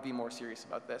I want to be more serious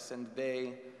about this. And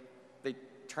they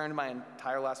turned my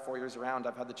entire last 4 years around.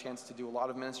 I've had the chance to do a lot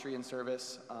of ministry and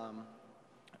service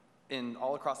in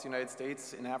all across the United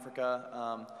States, in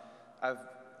Africa. I've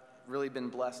really been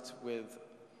blessed with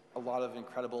a lot of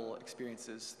incredible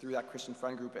experiences through that Christian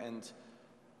friend group, and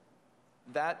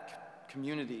that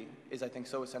community is, I think,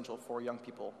 so essential for young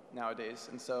people nowadays.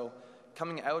 And so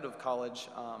coming out of college,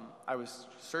 I was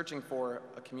searching for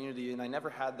a community, and I never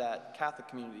had that Catholic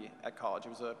community at college. It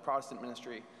was a Protestant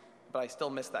ministry, but I still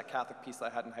missed that Catholic piece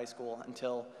that I had in high school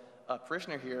until a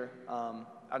parishioner here, I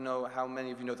don't know how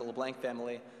many of you know the LeBlanc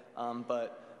family,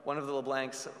 but one of the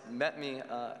LeBlancs met me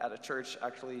at a church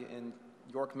actually in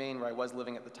York, Maine, where I was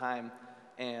living at the time,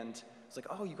 and it's like,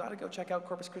 oh, you got to go check out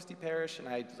Corpus Christi Parish. And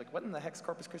I was like, what in the heck's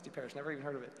Corpus Christi Parish? Never even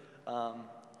heard of it.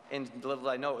 And little did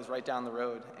I know, it was right down the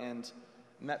road. And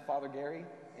met Father Gary,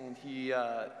 and he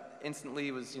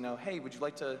instantly was, you know, hey, would you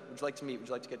like to meet? Would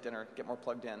you like to get dinner? Get more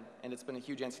plugged in? And it's been a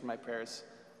huge answer to my prayers.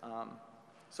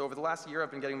 So over the last year,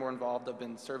 I've been getting more involved. I've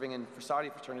been serving in Frassati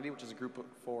Fraternity, which is a group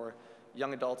for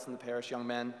young adults in the parish, young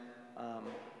men.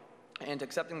 And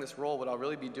accepting this role, what I'll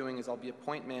really be doing is I'll be a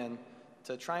point man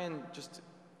to try and just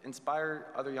inspire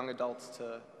other young adults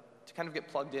to kind of get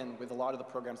plugged in with a lot of the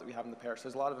programs that we have in the parish.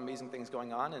 There's a lot of amazing things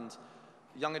going on, and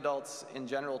young adults in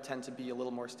general tend to be a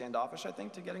little more standoffish, I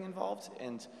think, to getting involved,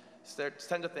 and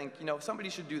tend to think, you know, somebody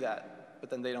should do that, but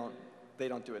then they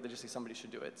don't do it. They just say somebody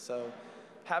should do it. So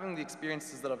having the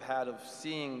experiences that I've had of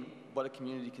seeing what a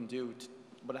community can do,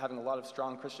 but having a lot of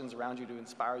strong Christians around you to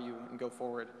inspire you and go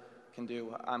forward can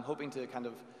do, I'm hoping to kind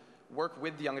of work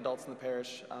with the young adults in the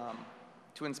parish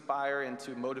to inspire and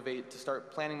to motivate, to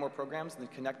start planning more programs and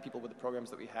to connect people with the programs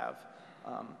that we have.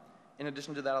 In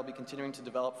addition to that, I'll be continuing to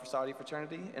develop Frassati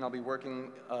Fraternity, and I'll be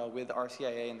working with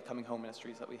RCIA and the Coming Home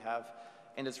ministries that we have.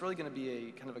 And it's really going to be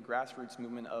a kind of a grassroots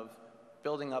movement of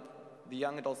building up the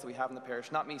young adults that we have in the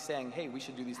parish, not me saying, hey, we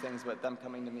should do these things, but them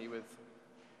coming to me with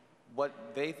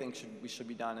what they think should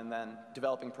be done, and then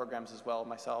developing programs as well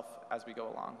myself as we go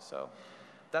along. So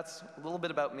that's a little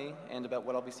bit about me and about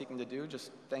what I'll be seeking to do.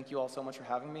 Just thank you all so much for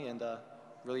having me, and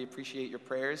really appreciate your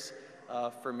prayers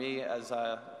for me as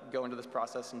I go into this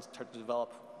process and start to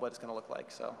develop what it's going to look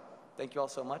like. So thank you all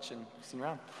so much, and see you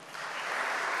around.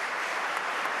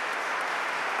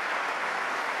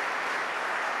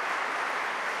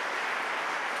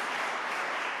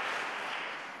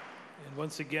 And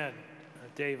once again,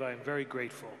 Dave, I am very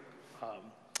grateful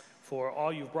for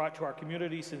all you've brought to our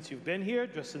community since you've been here,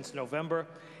 just since November,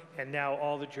 and now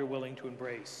all that you're willing to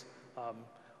embrace.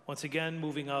 Once again,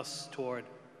 moving us toward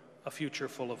a future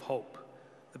full of hope.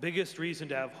 The biggest reason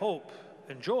to have hope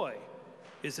and joy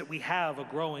is that we have a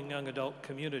growing young adult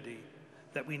community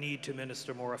that we need to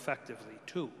minister more effectively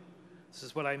to. This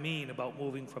is what I mean about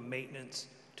moving from maintenance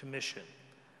to mission.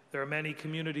 There are many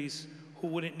communities who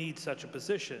wouldn't need such a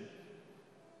position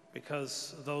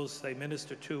because those they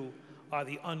minister to are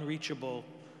the unreachable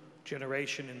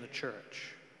generation in the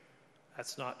church.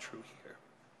 That's not true here.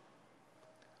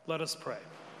 Let us pray.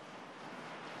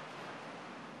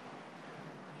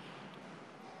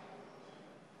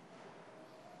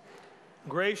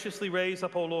 Graciously raise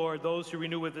up, O Lord, those you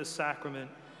renew with this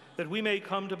sacrament, that we may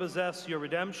come to possess your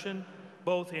redemption,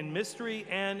 both in mystery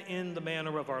and in the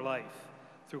manner of our life,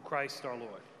 through Christ our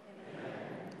Lord. Amen.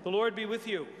 The Lord be with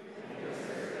you.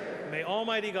 May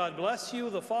Almighty God bless you,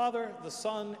 the Father, the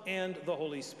Son, and the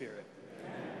Holy Spirit.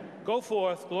 Amen. Go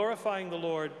forth, glorifying the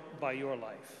Lord by your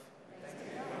life.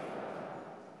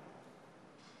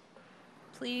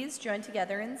 Please join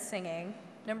together in singing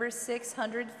number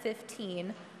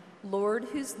 615, Lord,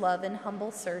 whose love and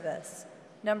humble service.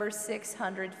 Number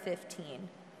 615.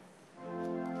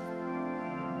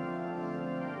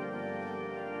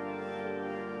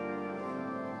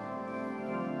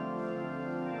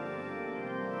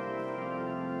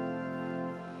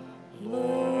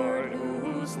 Lord,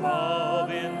 whose love